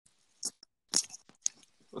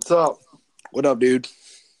What's up? What up, dude?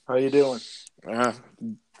 How you doing? Uh,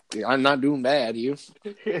 I'm not doing bad. You?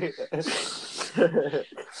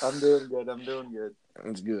 I'm doing good. I'm doing good.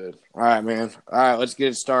 That's good. All right, man. All right, let's get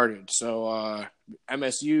it started. So,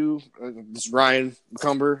 MSU. This is Ryan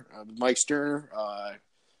McCumber, Mike Sterner,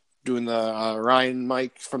 doing the Ryan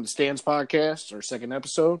Mike from the Stands podcast, our second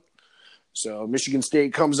episode. So, Michigan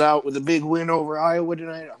State comes out with a big win over Iowa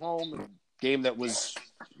tonight at home. A game that was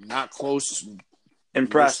not close. Most of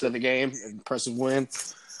Impressive. the game, impressive win.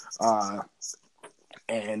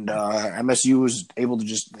 And MSU was able to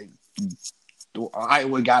just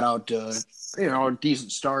Iowa got out a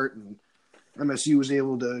decent start, and MSU was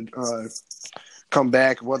able to come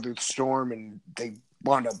back, weather the storm, and they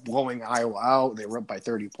wound up blowing Iowa out. They were up by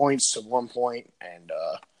 30 points at one point, and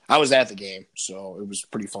I was at the game, so it was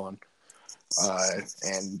pretty fun.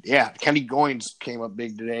 And yeah, Kenny Goins came up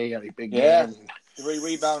big today, had a big Yeah. game. 3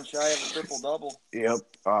 rebounds shy of a triple double. Yep.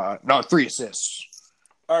 No, 3 assists.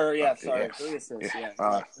 Yeah. 3 assists.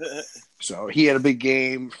 Yeah. So he had a big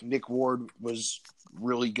game. Nick Ward was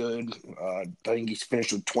really good. I think he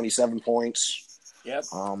finished with 27 points. Yep.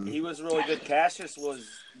 He was really good. Cassius was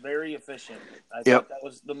very efficient. I Yep. thought that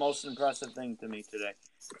was the most impressive thing to me today.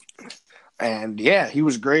 And yeah, he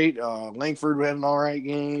was great. Langford had an all right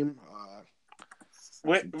game.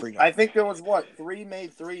 I think there was 3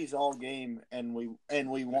 made threes all game, and we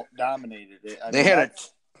dominated it. They had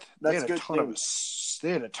that's a good ton of they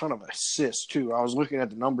had a ton of assists too. I was looking at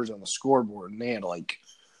the numbers on the scoreboard, and they had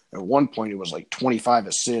at one point it was 25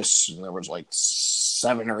 assists, and there was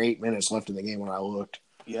 7 or 8 minutes left in the game when I looked.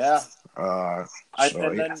 Yeah. I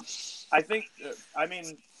think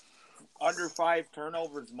under 5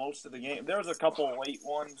 turnovers most of the game. There was a couple of late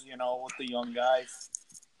ones, with the young guys,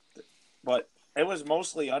 but it was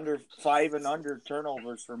mostly under 5 and under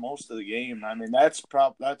turnovers for most of the game. I mean, that's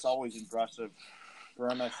always impressive for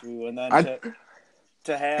MSU. And then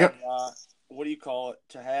to have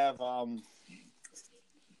to have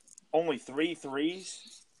only 3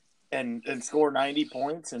 threes and score 90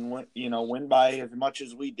 points and win by as much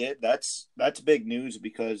as we did. That's big news,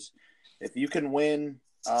 because if you can win.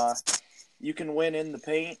 You can win in the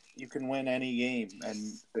paint. You can win any game,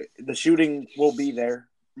 and the shooting will be there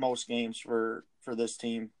most games for this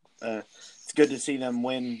team. It's good to see them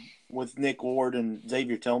win with Nick Ward and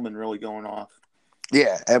Xavier Tillman really going off.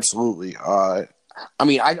 Yeah, absolutely. I'm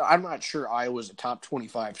not sure Iowa's a top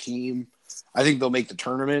 25 team. I think they'll make the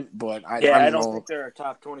tournament, but I don't think they're a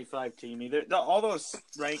top 25 team either. All those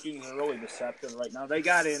rankings are really deceptive right now. They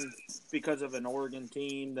got in because of an Oregon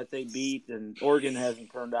team that they beat, and Oregon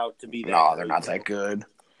hasn't turned out to be that. No, they're not that good.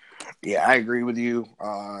 Yeah, I agree with you.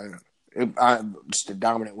 Just a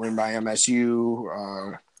dominant win by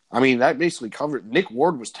MSU. That basically covered. Nick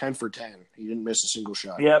Ward was 10 for 10. He didn't miss a single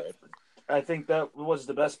shot. Yep. Today. I think that was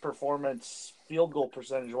the best performance field goal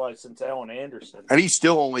percentage-wise since Allen Anderson. And he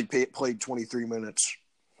still only played 23 minutes.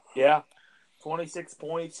 Yeah, 26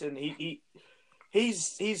 points, and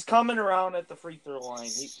he's coming around at the free throw line.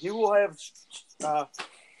 He will have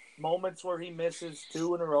moments where he misses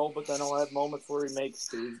 2 in a row, but then he'll have moments where he makes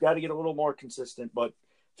 2. He's got to get a little more consistent, but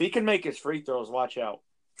if he can make his free throws, watch out.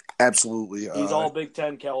 Absolutely. He's all Big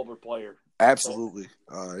Ten caliber player. Absolutely.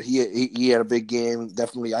 He had a big game.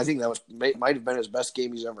 Definitely. I think that might have been his best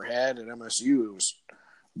game he's ever had at MSU. It was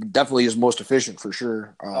definitely his most efficient for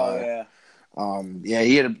sure.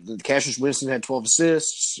 Cassius Winston had 12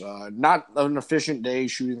 assists. Not an efficient day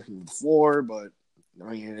shooting from the floor, but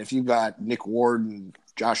if you got Nick Ward and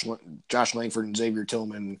Josh Langford and Xavier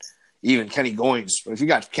Tillman, even Kenny Goins, if you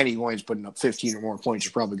got Kenny Goins putting up 15 or more points,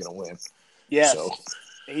 you're probably going to win. Yes. So.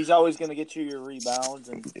 He's always going to get you your rebounds,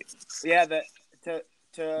 and go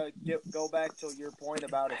back to your point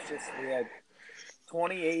about assists, we had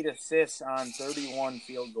 28 assists on 31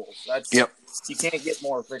 field goals. You can't get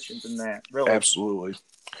more efficient than that, really. Absolutely.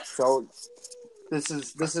 So this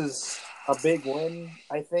is a big win.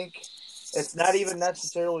 I think it's not even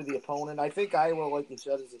necessarily the opponent. I think Iowa, like you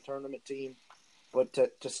said, is a tournament team. But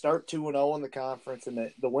to start 2-0 in the conference,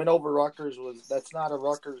 and the win over Rutgers that's not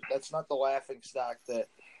the laughing stock that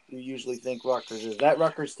you usually think Rutgers is. That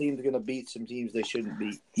Rutgers team's going to beat some teams they shouldn't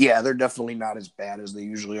beat. Yeah, they're definitely not as bad as they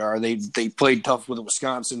usually are. They played tough with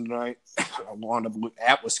Wisconsin tonight. Wound up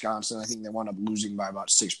at Wisconsin. I think they wound up losing by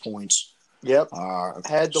about 6 points. Yep.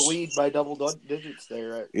 Had the lead by double digits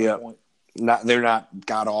there at one point. They're not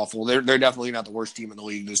god awful. They're definitely not the worst team in the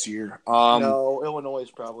league this year. No, Illinois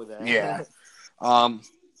is probably that. Yeah.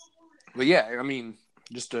 But yeah,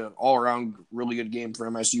 just an all around really good game for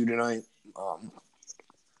MSU tonight.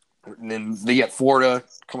 And then they get Florida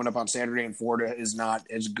coming up on Saturday, and Florida is not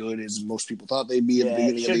as good as most people thought they'd be at the beginning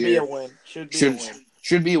of the year. Should be a win.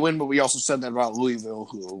 should be a win, but we also said that about Louisville.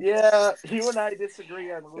 Yeah, you and I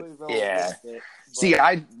disagree on Louisville. Yeah. A bit, See,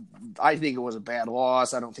 I think it was a bad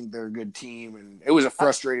loss. I don't think they're a good team, and it was a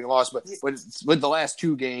frustrating loss. But with the last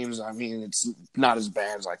two games, I mean, it's not as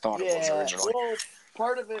bad as I thought it was originally. Well,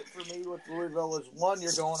 part of it for me with Louisville is, one,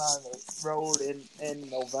 you're going on the road in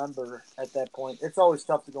November at that point. It's always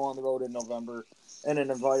tough to go on the road in November in an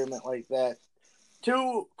environment like that.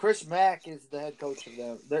 Two, Chris Mack is the head coach of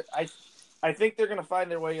them. I think they're going to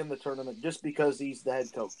find their way in the tournament just because he's the head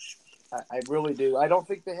coach. I really do. I don't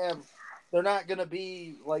think they're not going to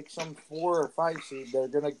be like some 4 or 5 seed. They're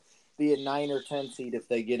going to be a 9 or 10 seed if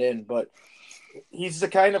they get in. But he's the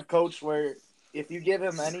kind of coach where if you give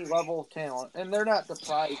him any level of talent, and they're not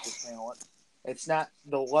deprived of talent, it's not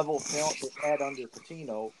the level of talent they had under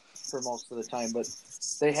Pitino for most of the time, but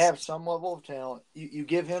they have some level of talent. You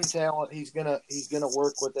give him talent, he's gonna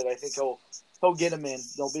work with it. I think he'll get them in.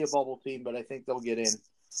 They'll be a bubble team, but I think they'll get in.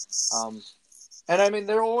 And I mean,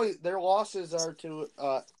 their losses are to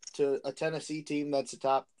a Tennessee team that's a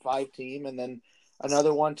top 5 team, and then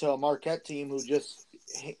another one to a Marquette team who just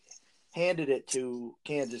handed it to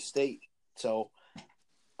Kansas State. So,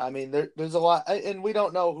 I mean, there's a lot, and we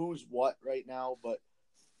don't know who's what right now, but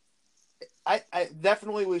I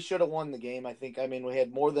definitely we should have won the game. I think, I mean, we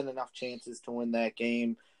had more than enough chances to win that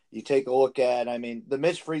game. You take a look at, I mean, the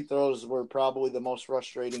missed free throws were probably the most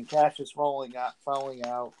frustrating. Cash is fouling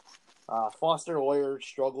out. Foster Loyer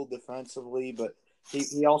struggled defensively, but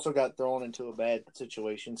he also got thrown into a bad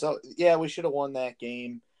situation. So, yeah, we should have won that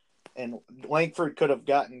game. And Langford could have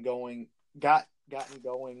gotten going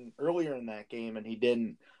earlier in that game, and he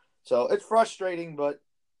didn't. So it's frustrating, but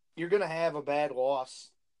you're going to have a bad loss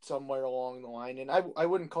somewhere along the line. And I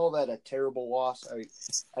wouldn't call that a terrible loss.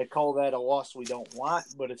 I call that a loss we don't want,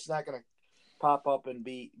 but it's not going to pop up and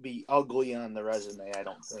be ugly on the resume, I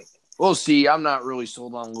don't think. We'll see. I'm not really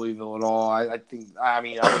sold on Louisville at all. I would be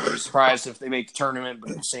surprised if they make the tournament, but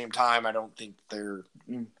at the same time, I don't think they're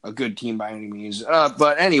a good team by any means.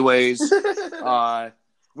 But anyways,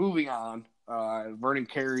 moving on. Vernon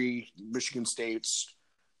Carey, Michigan State's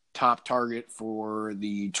top target for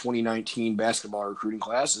the 2019 basketball recruiting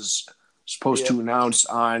class, is supposed to announce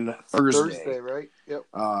on Thursday. Right? Yep.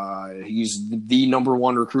 He's the number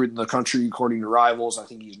 1 recruit in the country according to Rivals. I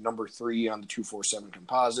think he's number 3 on the 247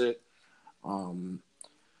 composite. A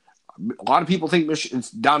lot of people think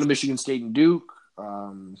it's down to Michigan State and Duke.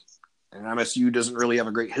 And MSU doesn't really have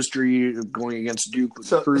a great history of going against Duke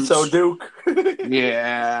with recruits. So Duke.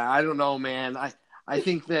 Yeah, I don't know, man. I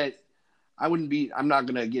think that I'm not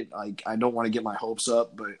going to get, I don't want to get my hopes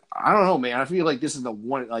up, but I don't know, man. I feel like this is the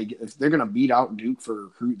one, if they're going to beat out Duke for a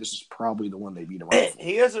recruit, this is probably the one they beat him out for.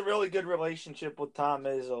 He has a really good relationship with Tom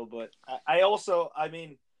Izzo, but I also, I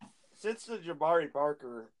mean, since the Jabari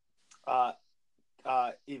Parker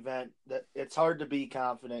event, that it's hard to be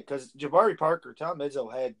confident because Tom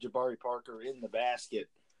Izzo had Jabari Parker in the basket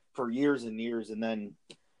for years and years, and then,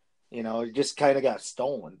 it just kind of got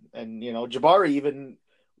stolen. And, Jabari even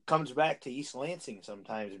comes back to East Lansing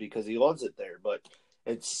sometimes because he loves it there, but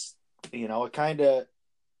it's, it kind of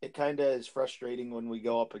is frustrating when we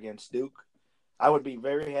go up against Duke. I would be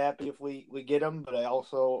very happy if we get him, but I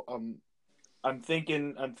also, I'm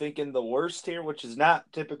thinking the worst here, which is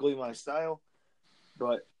not typically my style,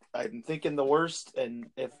 but I'm thinking the worst. And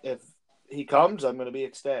if he comes, I'm going to be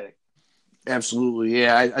ecstatic. Absolutely.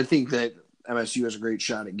 Yeah. I think that MSU has a great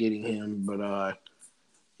shot at getting him, but,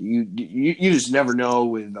 you just never know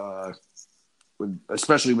with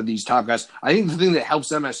especially with these top guys. I think the thing that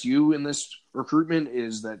helps MSU in this recruitment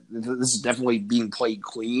is that this is definitely being played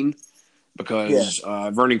clean because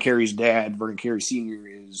Vernon Carey's dad, Vernon Carey Sr.,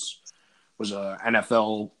 was a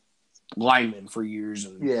NFL lineman for years,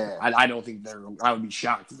 and I don't think I would be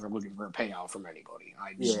shocked if they're looking for a payout from anybody.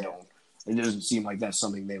 I just don't. It doesn't seem like that's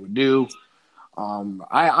something they would do.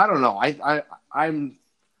 I don't know.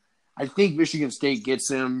 I think Michigan State gets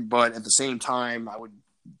him, but at the same time, I would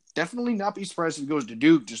definitely not be surprised if he goes to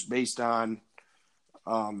Duke just based on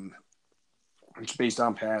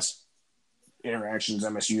past interactions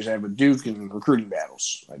MSU's had with Duke and recruiting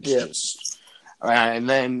battles. And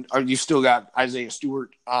then you still got Isaiah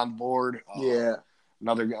Stewart on board.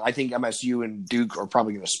 Another guy. I think MSU and Duke are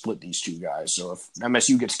probably going to split these two guys. So if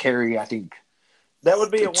MSU gets Carey, I think that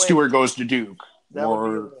would be a win. Stewart goes to Duke. That would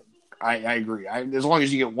be a win. I agree. As long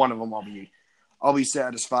as you get one of them, I'll be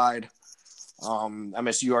satisfied.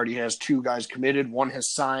 MSU already has 2 guys committed. One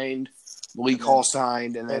has signed. Malik Hall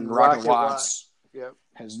signed, and then Rocket Watts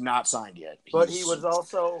has not signed yet. But he was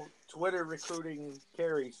also Twitter recruiting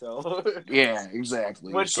Carey, so yeah,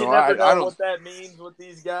 exactly. Which so you never know I don't what that means with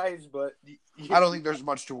these guys, but I don't think there's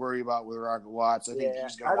much to worry about with Rocket Watts. I think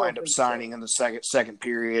he's going to wind up signing in the second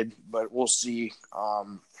period, but we'll see.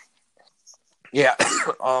 Yeah,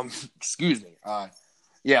 excuse me.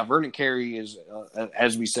 Yeah, Vernon Carey is,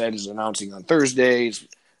 as we said, is announcing on Thursdays.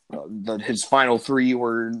 His final three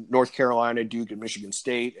were North Carolina, Duke, and Michigan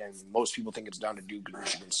State, and most people think it's down to Duke and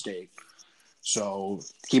Michigan State. So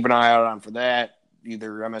keep an eye out on for that.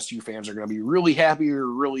 Either MSU fans are going to be really happy or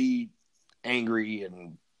really angry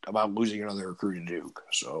and about losing another recruit to Duke.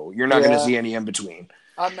 So you're not going to see any in between.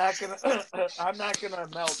 I'm not gonna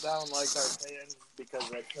melt down like our fans because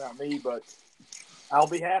that's not me, but I'll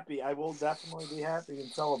be happy. I will definitely be happy and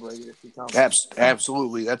celebrate it if he comes.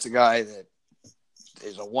 Absolutely. That's a guy that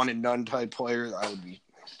is a one and done type player. I would be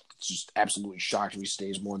just absolutely shocked if he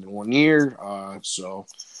stays more than 1 year. So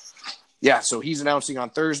he's announcing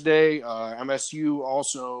on Thursday. MSU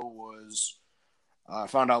also was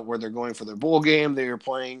found out where they're going for their bowl game. They are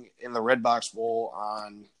playing in the Red Box Bowl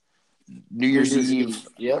on New Year's Eve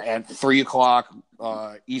at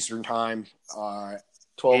 3:00 Eastern time.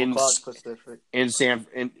 12 o'clock Pacific in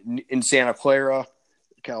Santa Clara,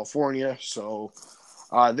 California. So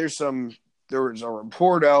there was a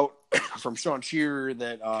report out from Sean Shearer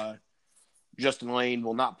that Justin Lane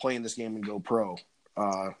will not play in this game and go pro.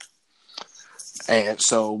 And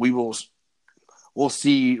so we'll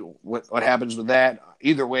see what happens with that.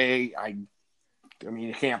 Either way, I mean,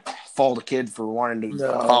 you can't fault a kid for wanting to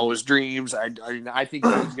follow his dreams. I think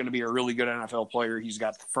he's going to be a really good NFL player. He's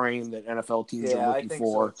got the frame that NFL teams are looking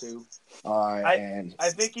for. So too. I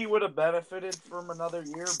think he would have benefited from another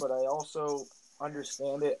year, but I also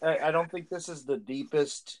understand it. I don't think this is the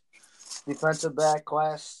deepest defensive back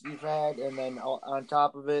class you've had, and then on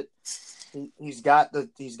top of it, he's got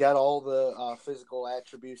all the physical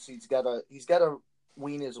attributes. He's got to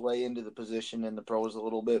wean his way into the position in the pros a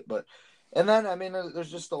little bit, but. And then, I mean, there's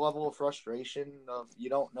just a level of frustration of you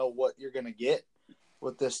don't know what you're going to get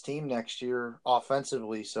with this team next year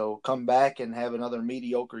offensively. So come back and have another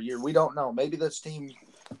mediocre year. We don't know. Maybe this team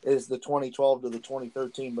is the 2012 to the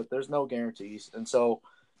 2013, but there's no guarantees. And so,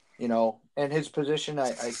 in his position,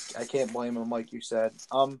 I can't blame him, like you said.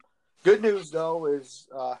 Good news, though, is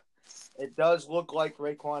it does look like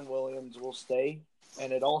Raequan Williams will stay.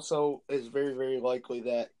 And it also is very, very likely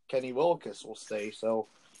that Kenny Willekes will stay. So,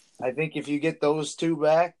 I think if you get those two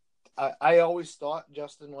back, I always thought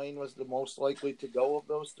Justin Lane was the most likely to go of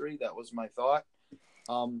those three. That was my thought.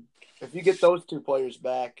 If you get those two players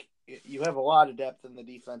back, you have a lot of depth in the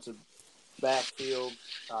defensive backfield.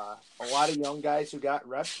 A lot of young guys who got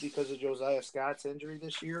reps because of Josiah Scott's injury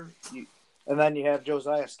this year. And then you have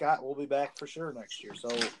Josiah Scott will be back for sure next year. So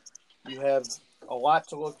you have a lot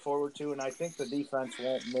to look forward to, and I think the defense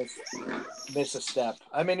won't miss a step.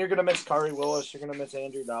 I mean, you're going to miss Khari Willis, you're going to miss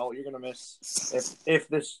Andrew Dowell, you're going to miss, if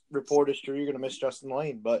this report is true, you're going to miss Justin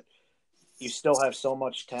Lane, but you still have so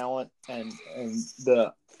much talent, and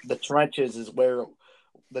the trenches is where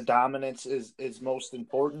the dominance is most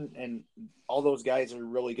important, and all those guys are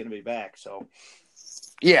really going to be back. So,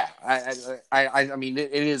 yeah, I mean,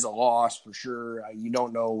 it is a loss for sure. You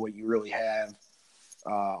don't know what you really have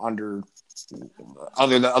other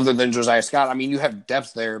than Josiah Scott. I mean, you have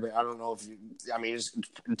depth there, but I don't know if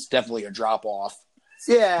it's definitely a drop off.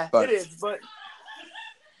 Yeah, it is, but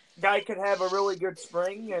guy could have a really good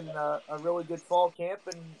spring and a really good fall camp,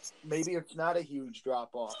 and maybe it's not a huge drop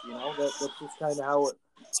off. That's just kind of how it,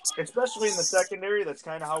 especially in the secondary. That's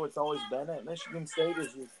kind of how it's always been at Michigan State.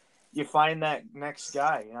 Is you find that next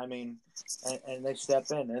guy. I mean, and they step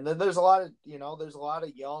in, and then there's a lot of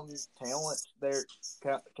young talent there.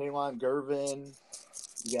 Kalon Gervin,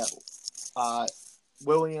 you got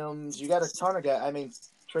Williams, you got a ton of guys. I mean,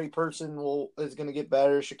 Trey Person is going to get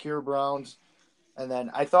better. Shakir Brown's, and then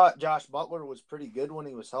I thought Josh Butler was pretty good when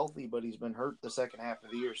he was healthy, but he's been hurt the second half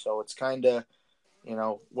of the year. So it's kind of,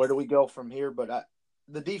 where do we go from here? But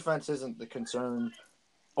the defense isn't the concern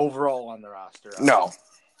overall on the roster.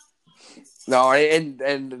 No,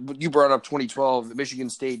 and you brought up 2012. Michigan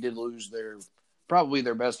State did lose probably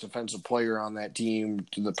their best defensive player on that team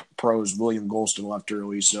to the pros. William Golston left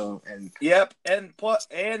early, so yep, and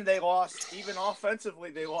they lost even offensively.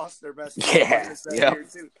 They lost their best players that year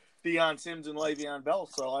too, Deion Sims and Le'Veon Bell.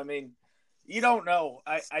 So I mean, you don't know.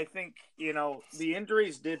 I think the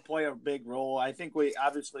injuries did play a big role. I think we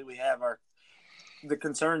have the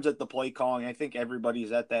concerns at the play calling. I think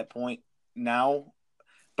everybody's at that point now,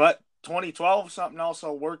 but 2012, something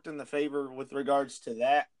also worked in the favor with regards to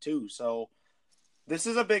that too. So this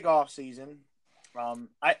is a big offseason.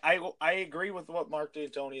 I agree with what Mark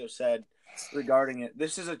D'Antonio said. regarding it.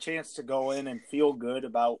 This is a chance to go in and feel good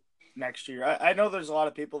about next year. I know there's a lot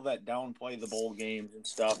of people that downplay the bowl games and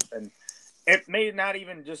stuff, and it may not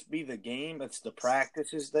even just be the game. It's the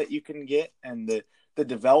practices that you can get and the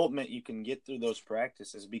development you can get through those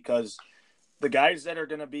practices, because the guys that are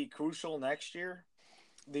going to be crucial next year,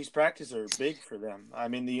 these practices are big for them. I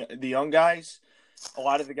mean, the young guys, a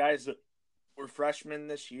lot of the guys that were freshmen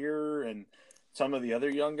this year and some of the other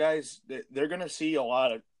young guys, they're going to see a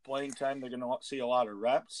lot of playing time. They're going to see a lot of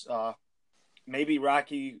reps. Maybe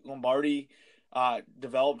Rocky Lombardi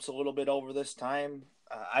develops a little bit over this time.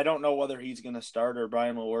 I don't know whether he's going to start or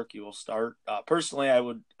Brian Lewerke will start. Personally,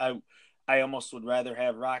 I almost would rather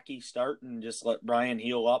have Rocky start and just let Brian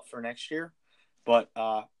heal up for next year. But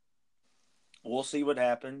we'll see what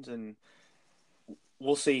happens, and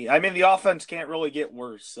we'll see. I mean, the offense can't really get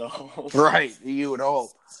worse. So right, you would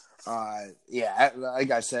hope. Yeah,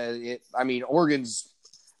 like I said, Oregon's.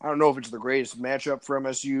 I don't know if it's the greatest matchup for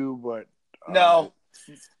MSU, but no.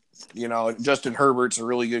 Justin Herbert's a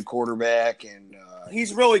really good quarterback, and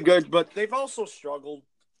he's really good. But they've also struggled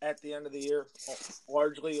at the end of the year.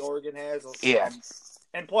 Largely, Oregon has. Yeah.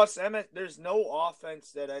 And plus, there's no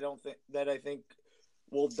offense that I think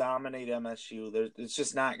will dominate MSU. It's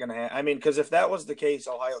just not going to happen. I mean, because if that was the case,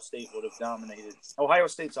 Ohio State would have dominated. Ohio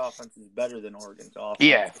State's offense is better than Oregon's offense.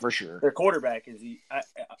 Yeah, for sure. Their quarterback is,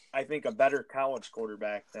 I think, a better college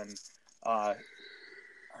quarterback than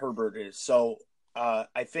Herbert is. So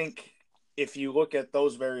I think if you look at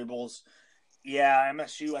those variables, yeah,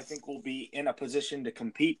 MSU I think will be in a position to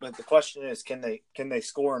compete. But the question is, can they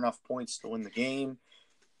score enough points to win the game?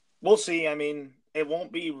 We'll see. I mean, it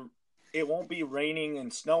won't be raining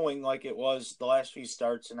and snowing like it was the last few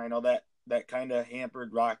starts, and I know that kind of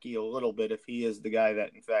hampered Rocky a little bit if he is the guy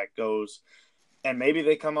that in fact goes. And maybe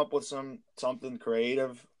they come up with something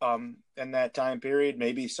creative in that time period.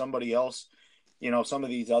 Maybe somebody else, some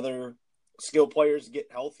of these other skill players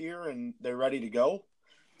get healthier and they're ready to go.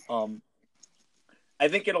 I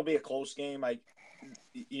think it'll be a close game.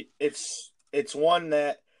 It's one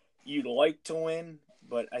that you'd like to win,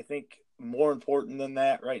 but I think more important than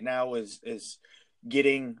that right now is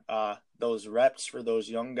getting those reps for those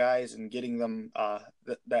young guys and getting them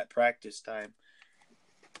that practice time.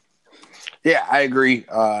 Yeah, I agree.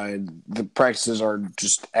 The practices are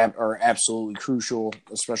absolutely crucial,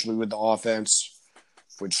 especially with the offense,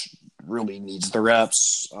 which really needs the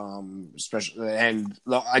reps. And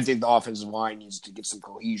I think the offensive line needs to get some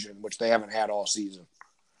cohesion, which they haven't had all season.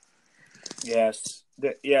 Yes,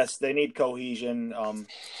 they need cohesion.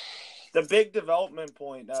 The big development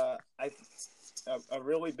point, a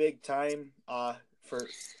really big time for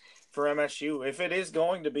MSU, if it is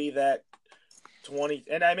going to be that 20,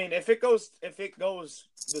 and I mean if it goes the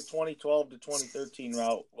 2012 to 2013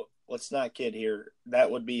 route, let's not kid here, that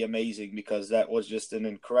would be amazing because that was just an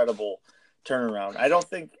incredible turnaround. I don't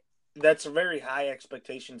think that's very high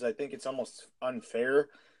expectations. I think it's almost unfair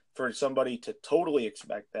for somebody to totally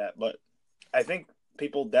expect that, but I think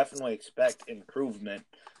people definitely expect improvement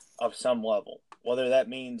of some level, whether that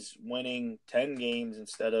means winning 10 games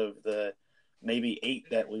instead of the maybe 8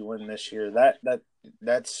 that we win this year.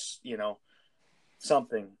 That's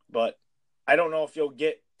something, but I don't know if you'll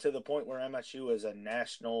get to the point where MSU is a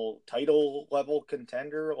national title level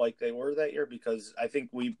contender like they were that year, because I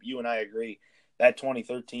think you and I agree that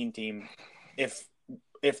 2013 team, if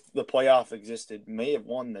the playoff existed, may have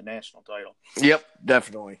won the national title. Yep,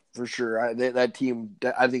 definitely, for sure. I think that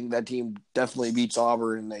team definitely beats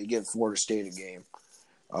Auburn and they give Florida State a game.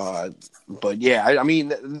 But yeah, I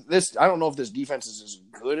mean, I don't know if this defense is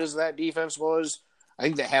as good as that defense was. I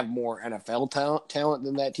think they have more NFL talent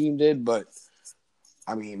than that team did, but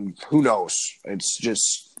I mean, who knows?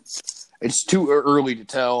 It's too early to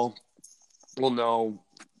tell. We'll know.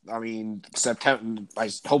 I mean,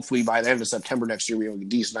 hopefully by the end of September next year, we have a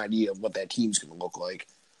decent idea of what that team's going to look like,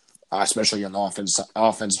 especially on the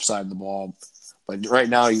offensive side of the ball. But right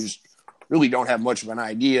now, you just really don't have much of an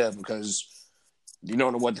idea because you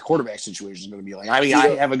don't know what the quarterback situation is going to be like. I mean,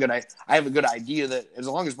 I have a good idea that as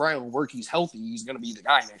long as Brian Lewerke's healthy, he's going to be the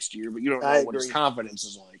guy next year. But you don't know what his confidence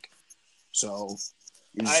is like. So,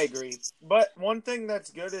 I agree. But one thing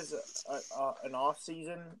that's good is an off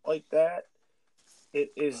season like that.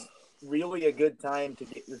 It is really a good time to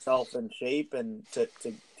get yourself in shape and to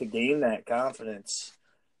gain that confidence,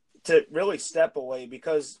 to really step away,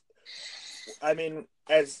 because, I mean,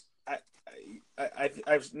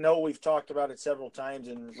 I know we've talked about it several times,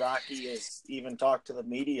 and Rocky has even talked to the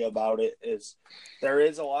media about it. Is there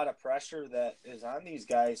is a lot of pressure that is on these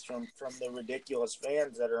guys from the ridiculous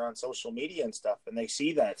fans that are on social media and stuff, and they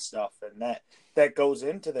see that stuff, and that goes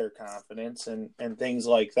into their confidence and things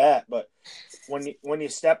like that. But when you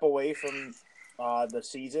step away from the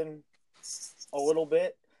season a little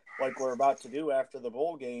bit, like we're about to do after the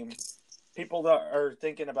bowl game, people that are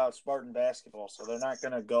thinking about Spartan basketball, so they're not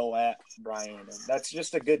going to go at Brian. And that's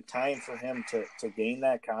just a good time for him to gain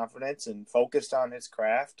that confidence and focus on his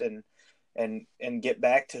craft and get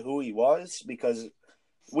back to who he was, because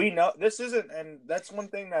we know this isn't, and that's one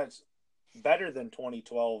thing that's better than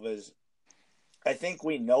 2012 is I think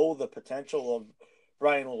we know the potential of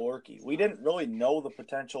Brian Lewerke. We didn't really know the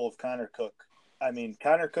potential of Connor Cook. I mean,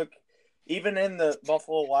 Connor Cook, even in the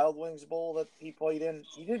Buffalo Wild Wings Bowl that he played in,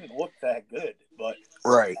 he didn't look that good. But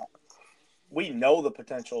right, we know the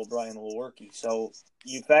potential of Brian Lewerke. So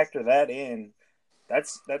you factor that in,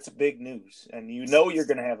 that's big news. And you know you're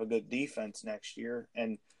going to have a good defense next year.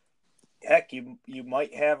 And heck, you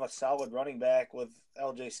might have a solid running back with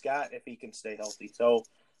LJ Scott if he can stay healthy. So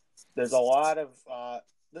there's a lot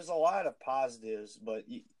of positives, but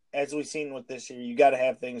as we've seen with this year, you got to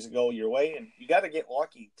have things go your way, and you got to get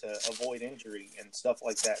lucky to avoid injury and stuff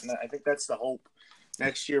like that. And I think that's the hope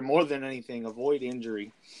next year more than anything: avoid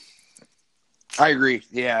injury. I agree.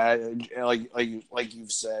 Yeah, like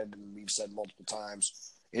you've said, and we've said multiple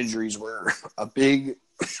times, injuries were a big,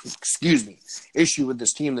 issue with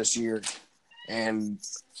this team this year, and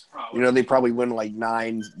they probably win like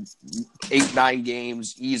 9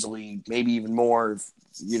 games easily, maybe even more if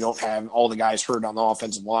you don't have all the guys hurt on the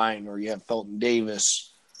offensive line, or you have Felton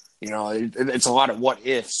Davis. It's a lot of what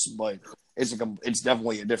ifs, but it's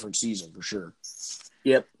definitely a different season for sure.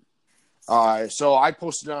 Yep. So I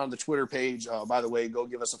posted on the Twitter page. By the way, go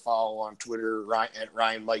give us a follow on Twitter at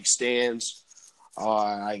Ryan Mike Stands.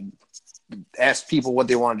 I asked people what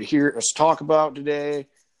they wanted to hear us talk about today.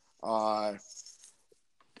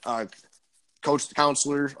 Coach the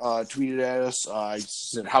counselor tweeted at us. He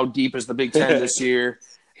said, "How deep is the Big Ten this year?"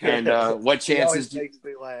 And what chances? Makes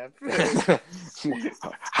me laugh.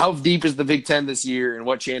 How deep is the Big Ten this year, and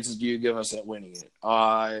what chances do you give us at winning it?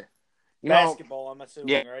 Basketball, I'm assuming,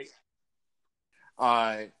 yeah.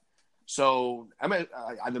 Right? So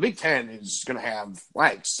the Big Ten is going to have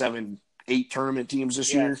like 7-8 tournament teams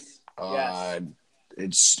this year. Yes.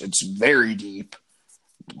 It's very deep.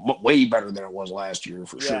 Way better than it was last year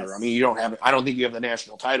for sure. I mean, I don't think you have the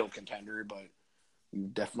national title contender, but you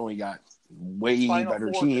definitely got way Final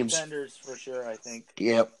better 4 teams. Contenders for sure, I think.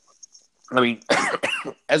 Yep. I mean,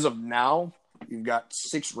 as of now, you've got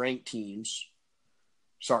 6 ranked teams.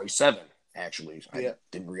 Sorry, 7 actually. I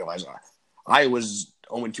didn't realize Iowa's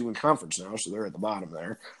 0-2 in conference now, so they're at the bottom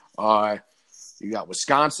there. You got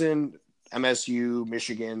Wisconsin, MSU,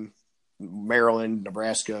 Michigan, Maryland,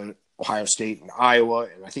 Nebraska, Ohio State, and Iowa,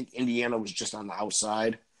 and I think Indiana was just on the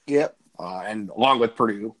outside. Yep. And along with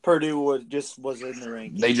Purdue. Purdue was in the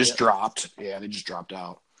rankings. They just dropped. Yeah, they just dropped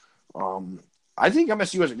out. I think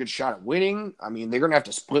MSU has a good shot at winning. I mean, they're going to have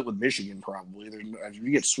to split with Michigan probably. If you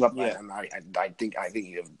get swept by them, I think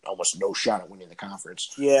you have almost no shot at winning the conference.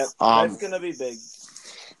 Yeah, that's going to be big.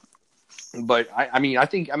 But, I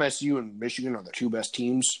think MSU and Michigan are the 2 best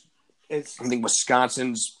teams. I think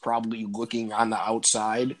Wisconsin's probably looking on the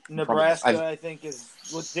outside. Nebraska, I think, is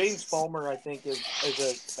with James Palmer. I think is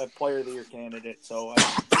a player of the year candidate. So,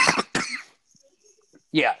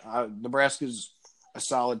 Nebraska's a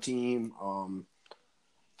solid team. I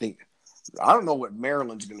don't know what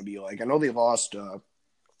Maryland's going to be like. I know they lost. What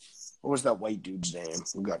was that white dude's name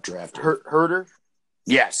who got drafted? Herder.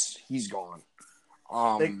 Yes, he's gone.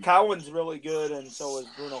 Cowan's really good, and so is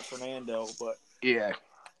Bruno Fernando. But yeah.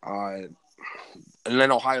 And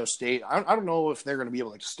then Ohio State. I don't know if they're going to be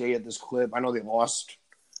able to stay at this clip. I know they lost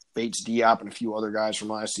Bates Diop and a few other guys from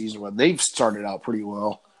last season, but they've started out pretty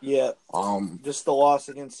well. Yeah. Just the loss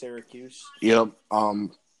against Syracuse. Yep.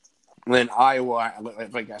 Then Iowa,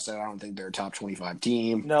 like I said, I don't think they're a top 25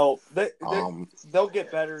 team. No, they'll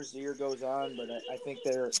get better as the year goes on, but I think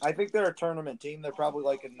they're a tournament team. They're probably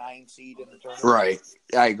like a 9 seed in the tournament. Right.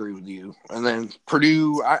 I agree with you. And then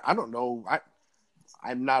Purdue, I don't know.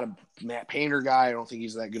 I'm not a Matt Painter guy. I don't think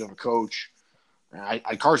he's that good of a coach.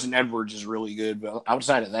 Carson Edwards is really good, but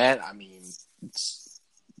outside of that, I mean,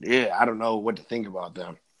 I don't know what to think about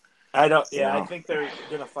them. I don't. Yeah, I think they're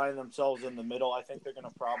going to find themselves in the middle. I think they're going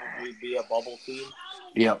to probably be a bubble team.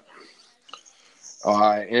 Yep.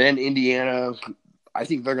 And then Indiana, I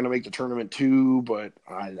think they're going to make the tournament too, but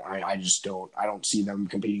I just don't. I don't see them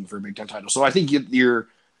competing for a Big Ten title. So I think your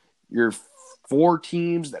 4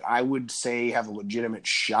 teams that I would say have a legitimate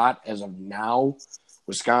shot as of now: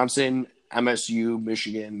 Wisconsin, MSU,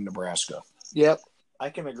 Michigan, Nebraska. Yep, I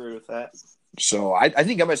can agree with that. So I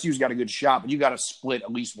think MSU's got a good shot, but you got to split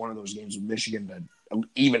at least one of those games with Michigan to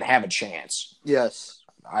even have a chance. Yes.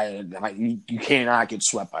 You cannot get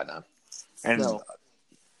swept by them. No.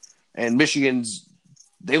 And Michigan's,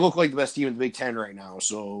 they look like the best team in the Big Ten right now,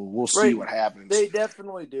 so we'll see what happens. They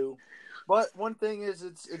definitely do. But one thing is,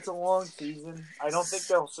 it's a long season. I don't think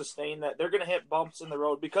they'll sustain that. They're going to hit bumps in the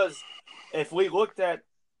road because if we looked at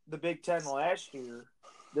the Big Ten last year,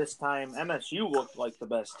 this time MSU looked like the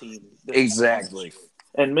best team. Exactly.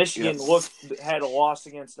 And Michigan had a loss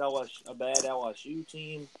against LSU, a bad LSU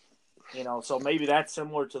team. So maybe that's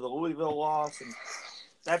similar to the Louisville loss. And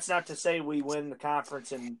that's not to say we win the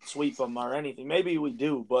conference and sweep them or anything. Maybe we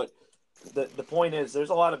do, but the point is there's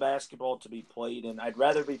a lot of basketball to be played, and I'd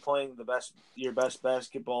rather be playing your best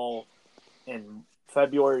basketball in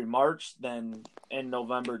February, March than in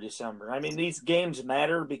November, December. I mean, these games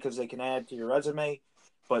matter because they can add to your resume,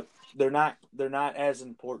 but they're not as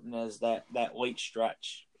important as that late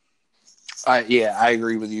stretch. I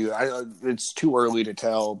agree with you. It's too early to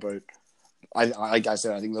tell, but like I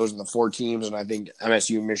said, I think those are the 4 teams, and I think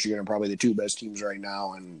MSU and Michigan are probably the 2 best teams right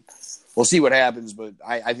now, and we'll see what happens, but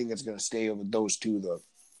I think it's going to stay with those 2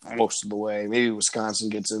 most of the way. Maybe Wisconsin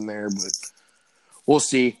gets in there, but we'll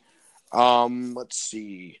see. Let's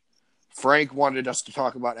see. Frank wanted us to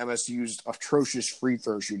talk about MSU's atrocious free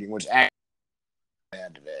throw shooting, which actually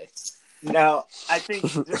bad today. Now, I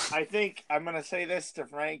think I'm going to say this to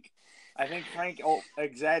Frank. I think Frank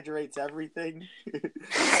exaggerates everything.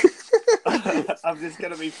 I'm just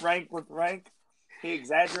going to be frank with Frank. He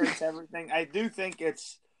exaggerates everything. I do think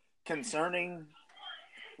it's concerning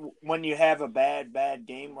when you have a bad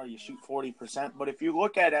game where you shoot 40%. But if you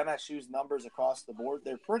look at MSU's numbers across the board,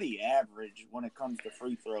 they're pretty average when it comes to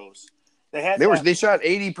free throws. They shot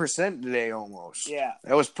 80% today almost. Yeah.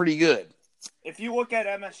 That was pretty good. If you look at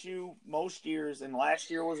MSU most years, and last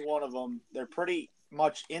year was one of them, they're pretty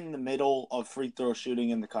much in the middle of free throw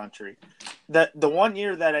shooting in the country. The one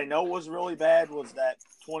year that I know was really bad was that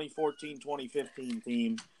 2014-2015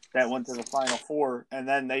 team that went to the Final Four, and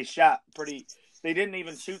then they shot they didn't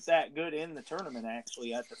even shoot that good in the tournament,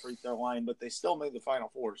 actually, at the free throw line, but they still made the Final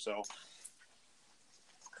Four, so.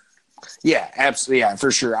 Yeah, absolutely, yeah, for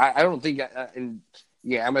sure. I don't think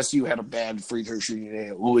MSU had a bad free throw shooting day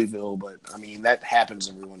at Louisville, but, I mean, that happens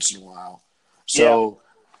every once in a while. So, yeah.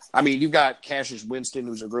 I mean, you've got Cassius Winston,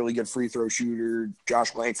 who's a really good free throw shooter.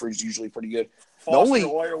 Josh Langford's usually pretty good. Foster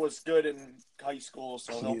Loyer was good in high school,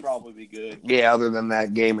 so he'll probably be good. Yeah, other than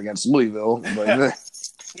that game against Louisville, but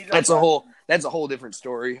that's a whole different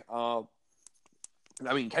story. I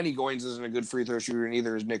mean, Kenny Goins isn't a good free throw shooter, and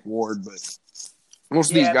neither is Nick Ward, but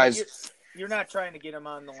most of these guys, you're not trying to get them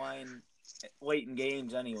on the line late in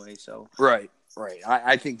games anyway. So right.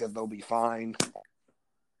 I think that they'll be fine.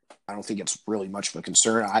 I don't think it's really much of a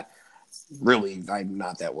concern. I'm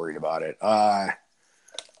not that worried about it.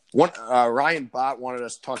 Ryan Bott wanted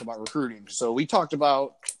us to talk about recruiting. So we talked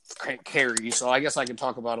about Carey, so I guess I can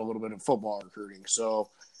talk about a little bit of football recruiting. So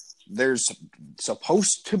there's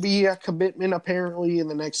supposed to be a commitment apparently in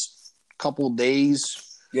the next couple of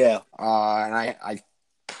days. Yeah. And I'm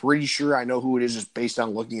pretty sure I know who it is just based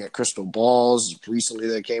on looking at crystal balls recently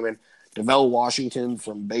that came in. DeVell Washington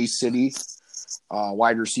from Bay City,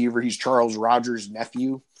 wide receiver. He's Charles Rogers'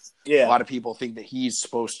 nephew. Yeah. A lot of people think that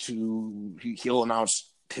he'll announce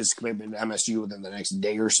his commitment to MSU within the next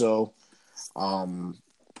day or so. Other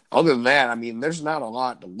than that, I mean, there's not a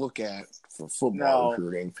lot to look at for football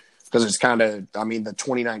recruiting because it's kind of, I mean, the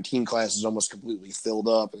 2019 class is almost completely filled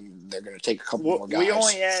up, and they're going to take a couple more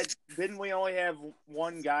guys. Didn't we only have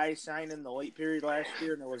one guy sign in the late period last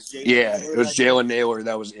year, and it was Jalen? Yeah, it was Jalen Naylor.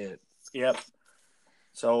 That was it. Yep.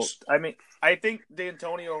 So, I mean, I think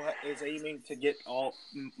D'Antonio is aiming to get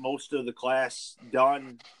most of the class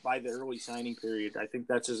done by the early signing period. I think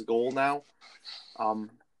that's his goal now.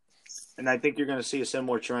 And I think you're going to see a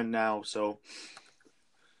similar trend now. So,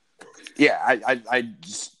 yeah,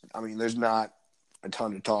 I mean, there's not a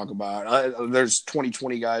ton to talk about. There's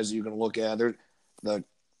 2020 guys you can look at. The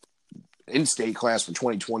in-state class for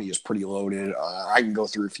 2020 is pretty loaded. I can go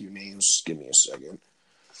through a few names. Give me a second.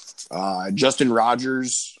 Justin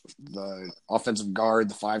Rogers, the offensive guard,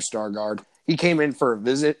 the 5-star guard. He came in for a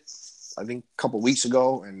visit, I think, a couple weeks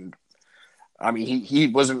ago, and I mean, he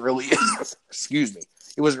wasn't really excuse me.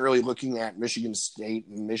 He wasn't really looking at Michigan State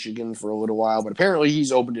and Michigan for a little while, but apparently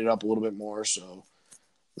he's opened it up a little bit more. So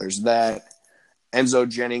there's that. Enzo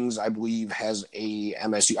Jennings, I believe, has a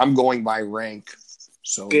MSU. I'm going by rank,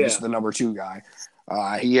 so this is the number 2 guy.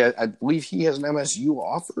 I believe he has an MSU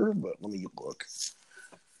offer, but let me look.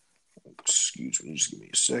 Excuse me, just give me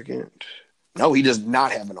a second. No, he does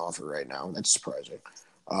not have an offer right now. That's surprising.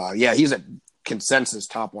 He's a consensus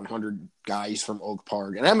top 100 guy. He's from Oak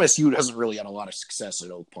Park, and MSU doesn't really have a lot of success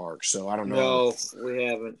at Oak Park, so I don't know. No, we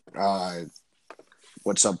haven't.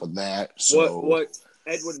 What's up with that? So what?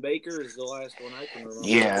 Edwin Baker is the last one I can remember.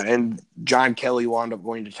 Yeah, and John Kelly wound up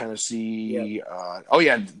going to Tennessee.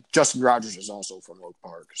 Yep. Justin Rogers is also from Oak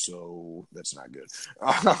Park, so that's not good.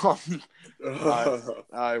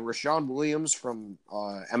 Rashawn Williams from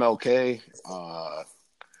MLK.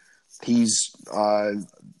 He's, the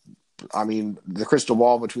crystal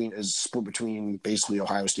ball is split between basically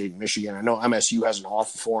Ohio State and Michigan. I know MSU has an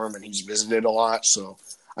offer for him, and he's visited a lot, so.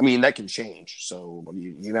 That can change. So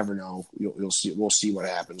you never know. You'll see. We'll see what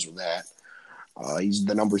happens with that. He's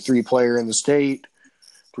the number 3 player in the state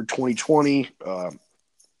for 2020.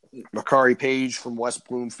 Makari Page from West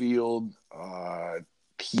Bloomfield.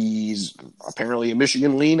 He's apparently a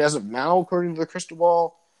Michigan lean as of now, according to the crystal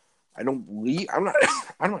ball. I'm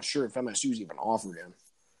not sure if MSU's even offered him.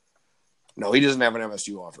 No, he doesn't have an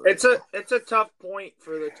MSU offer. It's a tough point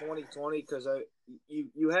for the 2020 because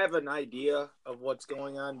you have an idea of what's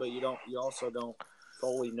going on, but you also don't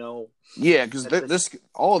fully know. Yeah, because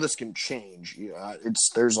all of this can change.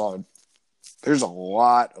 There's a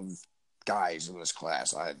lot of guys in this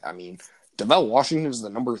class. DeVell Washington is the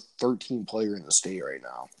number 13 player in the state right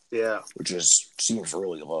now. Yeah, which seems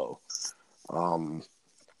really low.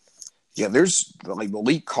 There's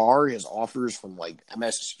Malik Carr has offers from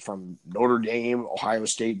from Notre Dame, Ohio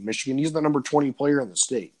State, Michigan. He's the number 20 player in the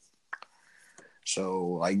state.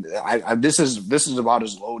 So this is about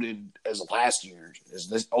as loaded as last year.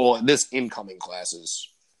 This incoming classes,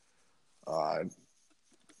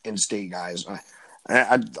 in-state guys. Like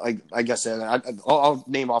I said, I'll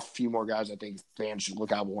name off a few more guys. I think fans should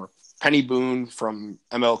look out more. Penny Boone from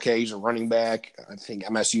MLK, he's a running back. I think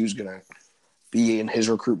MSU is gonna be in his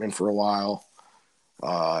recruitment for a while.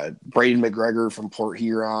 Braden McGregor from Port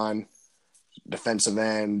Huron, defensive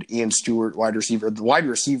end. Ian Stewart, wide receiver. The wide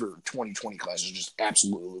receiver 2020 class is just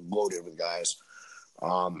absolutely loaded with guys.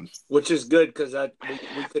 Which is good because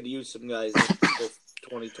we could use some guys in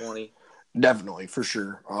 2020. Definitely, for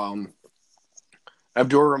sure.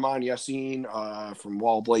 Abdur Rahman Yassin from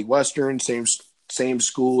Wall Blake Western, same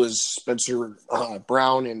school as Spencer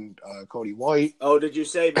Brown and Cody White. Oh, did you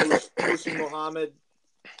say Musa Muhammad?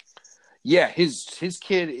 Yeah, his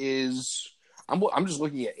kid is. I'm just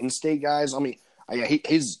looking at in-state guys.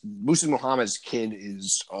 His Musa Muhammad's kid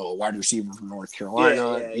is a wide receiver from North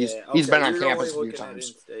Carolina. He's been on campus a few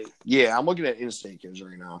times. Yeah, I'm looking at in-state kids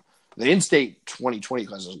right now. The in-state 2020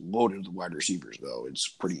 class is loaded with wide receivers, though. It's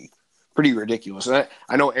pretty ridiculous. And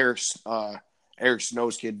I know Eric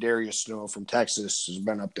Snow's kid, Darius Snow from Texas, has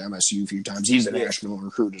been up to MSU a few times. He's a national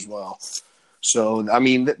recruit as well. So,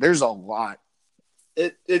 there's a lot.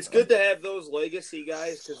 It's good to have those legacy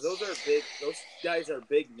guys because those are big. Those guys are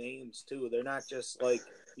big names too. They're not just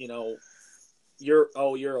you're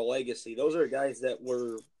a legacy. Those are guys that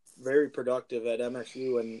were very productive at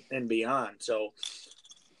MSU and beyond. So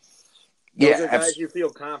those are guys you feel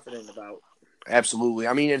confident about. Absolutely.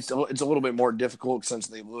 It's a little bit more difficult since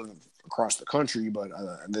they live across the country, but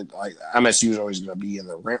MSU is always going to be in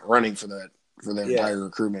the running for their entire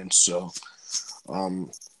recruitment. So,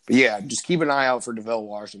 just keep an eye out for DeVell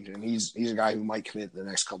Washington. He's a guy who might commit in the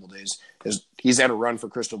next couple of days. He's had a run for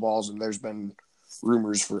crystal balls, and there's been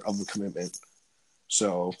rumors of the commitment.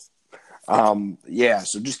 So,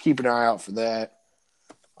 so just keep an eye out for that.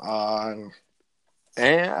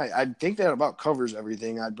 And I think that about covers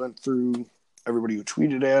everything. I went through everybody who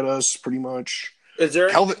tweeted at us pretty much. Is there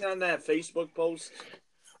anything on that Facebook post?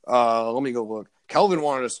 Let me go look. Kelvin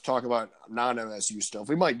wanted us to talk about non-MSU stuff.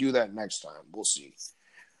 We might do that next time. We'll see.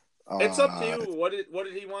 It's up to you. What did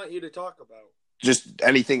he want you to talk about? Just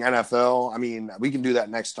anything NFL. We can do that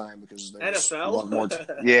next time because there's NFL? a lot more.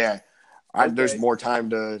 There's more time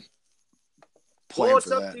to plan for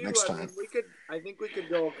that next time. I think we could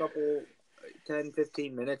go a couple 10,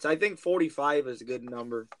 15 minutes. I think 45 is a good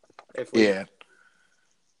number.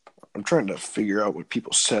 I'm trying to figure out what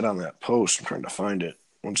people said on that post. I'm trying to find it.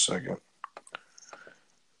 1 second.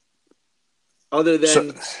 Other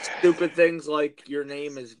than stupid things like your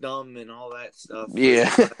name is dumb and all that stuff. Yeah.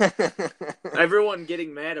 Everyone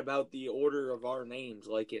getting mad about the order of our names,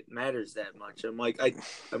 like it matters that much. I'm like,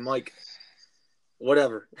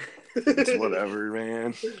 whatever. It's whatever,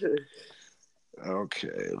 man.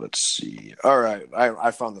 Okay, let's see. All right,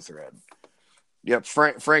 I found the thread. Yep,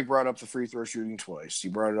 Frank brought up the free throw shooting twice. He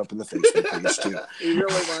brought it up in the Facebook page too. He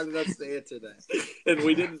really wanted us to answer that, and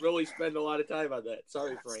we didn't really spend a lot of time on that.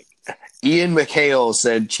 Sorry, Frank. Ian McHale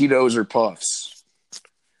said Cheetos or Puffs.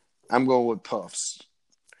 I'm going with Puffs.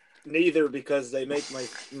 Neither, because they make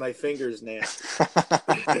my fingers nasty.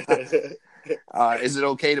 Is it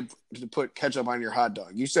okay to put ketchup on your hot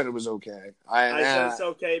dog? You said it was okay. I said it's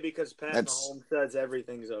okay because Pat Mahomes says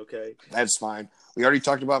everything's okay. That's fine. We already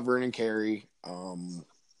talked about Vernon Carey.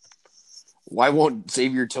 Why won't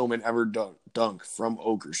Xavier Tillman ever dunk from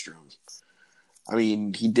Okerstrom? I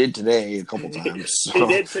mean, he did today a couple times. So.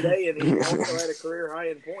 He did today, and he also had a career high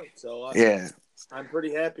in points. So yeah, I'm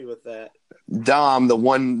pretty happy with that. Dom, the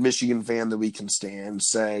one Michigan fan that we can stand,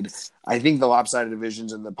 said, "I think the lopsided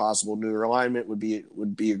divisions and the possible new alignment would be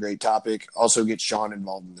a great topic. Also, get Sean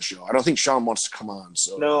involved in the show. I don't think Sean wants to come on,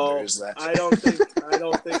 so no, there is that. I don't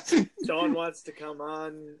think Sean wants to come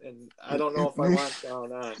on, and I don't know if I want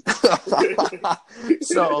Sean on.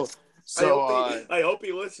 so I hope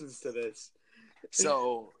he listens to this.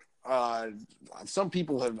 So." Some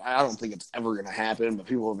people have, I don't think it's ever going to happen, but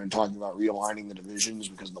people have been talking about realigning the divisions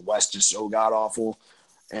because the West is so god awful,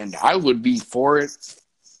 and I would be for it.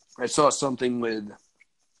 I saw something with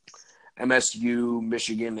MSU,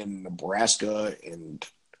 Michigan, and Nebraska and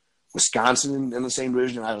Wisconsin in the same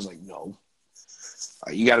division. And I was like, no,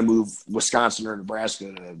 you got to move Wisconsin or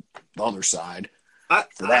Nebraska to the other side.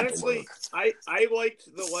 Honestly, I liked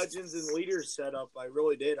the Legends and Leaders setup. I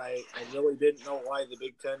really did. I really didn't know why the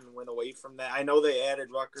Big Ten went away from that. I know they added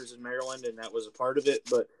Rutgers and Maryland, and that was a part of it.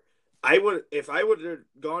 But if I would have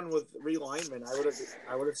gone with realignment,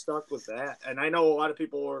 I would have stuck with that. And I know a lot of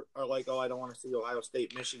people are like, oh, I don't want to see Ohio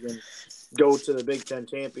State, Michigan go to the Big Ten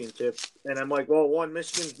championship. And I'm like, well, one,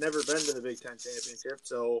 Michigan's never been to the Big Ten championship,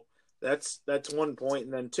 so that's 1 point.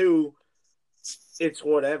 And then two, it's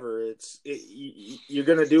whatever. You're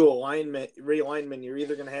going to do realignment. You're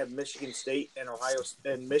either going to have Michigan State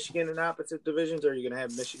and Michigan in opposite divisions, or you're going to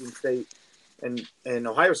have Michigan State and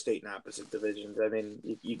Ohio State in opposite divisions. I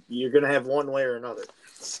mean, you're going to have one way or another.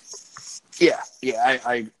 Yeah,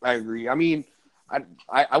 I agree. I mean,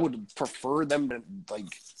 I would prefer them to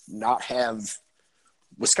not have.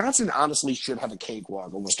 Wisconsin honestly should have a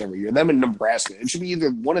cakewalk almost every year. Them and Nebraska. It should be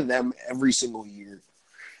either one of them every single year.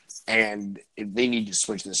 And they need to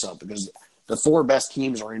switch this up because the four best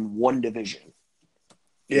teams are in one division.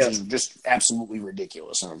 Which is just absolutely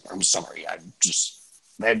ridiculous. I'm sorry.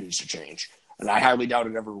 That needs to change. And I highly doubt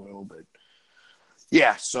it ever will. But,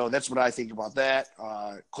 yeah, so that's what I think about that.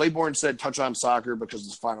 Claiborne said touch on soccer because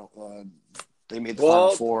the final they made the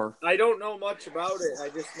Final Four. I don't know much about it. I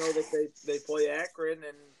just know that they play Akron,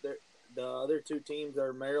 and the other two teams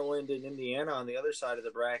are Maryland and Indiana on the other side of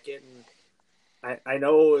the bracket. And I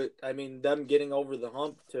know, I mean, them getting over the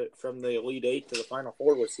hump from the Elite Eight to the Final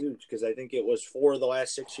Four was huge because I think it was 4 of the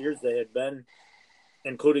last 6 years they had been,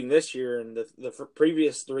 including this year, and the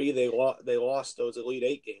previous 3 they lost those Elite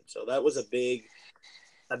Eight games. So that was a big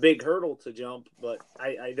hurdle to jump. But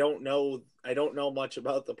I don't know much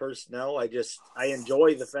about the personnel. I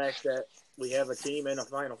enjoy the fact that we have a team in a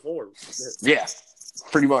Final Four. Yeah.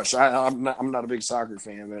 Pretty much. I'm not a big soccer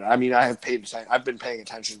fan, but I mean, I've been paying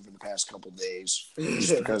attention for the past couple of days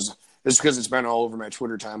just because it's been all over my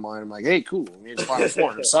Twitter timeline. I'm like, hey, cool, it's Final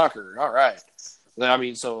Four in soccer. All right. I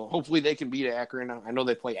mean, so hopefully they can beat Akron. I know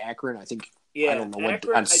they play Akron. I think I don't know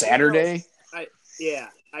Akron, on Saturday.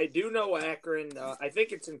 I do know Akron. I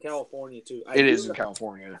think it's in California too. It is in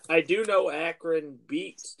California. I do know Akron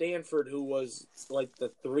beat Stanford, who was like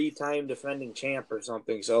the 3-time defending champ or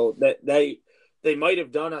something. So that they might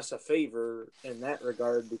have done us a favor in that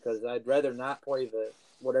regard because I'd rather not play the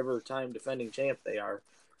whatever time defending champ they are.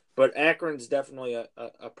 But Akron's definitely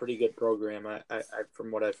a pretty good program, I from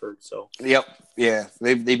what I've heard. So yep, yeah,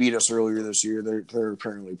 they beat us earlier this year. They're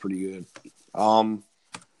apparently pretty good.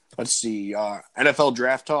 Let's see, NFL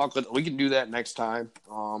draft talk. We can do that next time.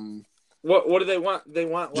 What do they want? They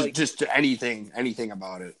want just anything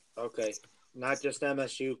about it. Okay. Not just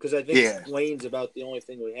MSU, because I think Lane's about the only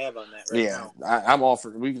thing we have on that now. I'm all for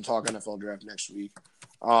it. We can talk NFL draft next week.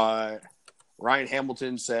 Ryan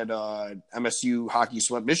Hamilton said MSU hockey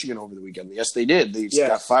swept Michigan over the weekend. Yes, they did. They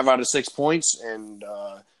got 5 out of 6 points, and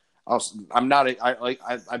I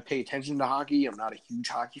pay attention to hockey. I'm not a huge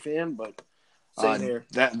hockey fan, but same here.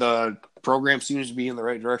 That the program seems to be in the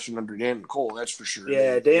right direction under Dan Cole. That's for sure.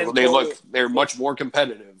 Yeah, they're much more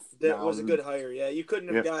competitive. That was a good hire. Yeah, you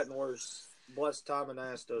couldn't have gotten worse. Bless Tom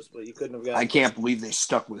Anastos, but you couldn't have gotten. I can't believe they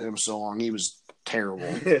stuck with him so long. He was terrible.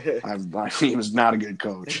 He was not a good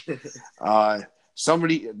coach.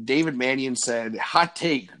 David Mannion said, hot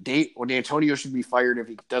take, D'Antonio should be fired if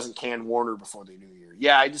he doesn't can Warner before the new year.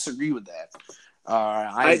 Yeah, I disagree with that.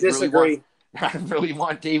 I disagree. I really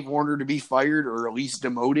want Dave Warner to be fired or at least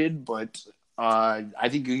demoted, but I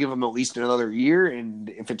think you give him at least another year, and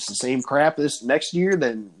if it's the same crap this next year,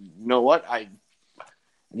 then you know what? And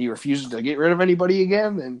he refuses to get rid of anybody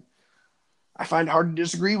again, then I find it hard to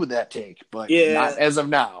disagree with that take, but not as of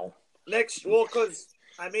now. Because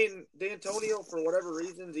D'Antonio, for whatever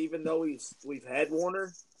reasons, even though we've had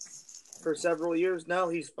Warner for several years now,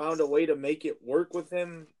 he's found a way to make it work with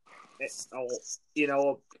him, a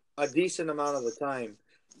decent amount of the time.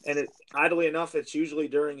 And oddly enough, it's usually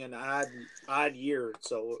during an odd year.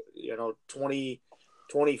 So,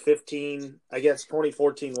 2015, I guess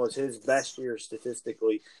 2014 was his best year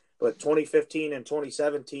statistically. But 2015 and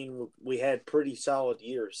 2017, we had pretty solid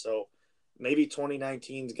years. So maybe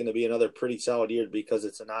 2019 is going to be another pretty solid year because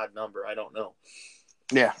it's an odd number. I don't know.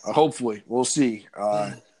 Yeah, hopefully. We'll see.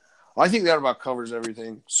 I think that about covers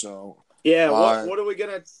everything. So yeah, what are we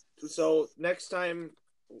going to – so next time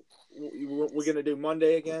we're going to do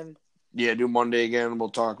Monday again? Yeah, do Monday again. We'll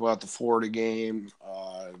talk about the Florida game.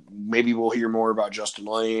 Maybe we'll hear more about Justin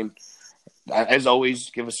Lane. As always,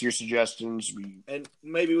 give us your suggestions. And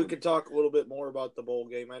maybe we could talk a little bit more about the bowl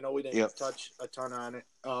game. I know we didn't touch a ton on it.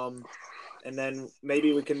 And then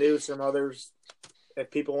maybe we can do some others if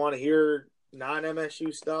people want to hear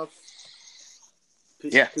non-MSU stuff.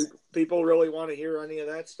 People really want to hear any of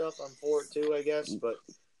that stuff. I'm for it too, I guess. But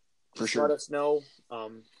just let us know.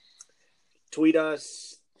 Tweet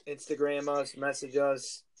us, Instagram us, message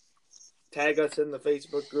us, tag us in the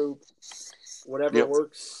Facebook group. Whatever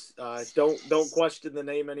works. Don't question the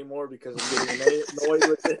name anymore because I'm getting annoyed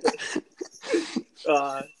with it.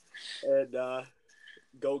 And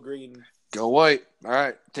go green. Go white. All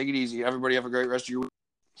right. Take it easy. Everybody have a great rest of your week.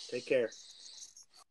 Take care.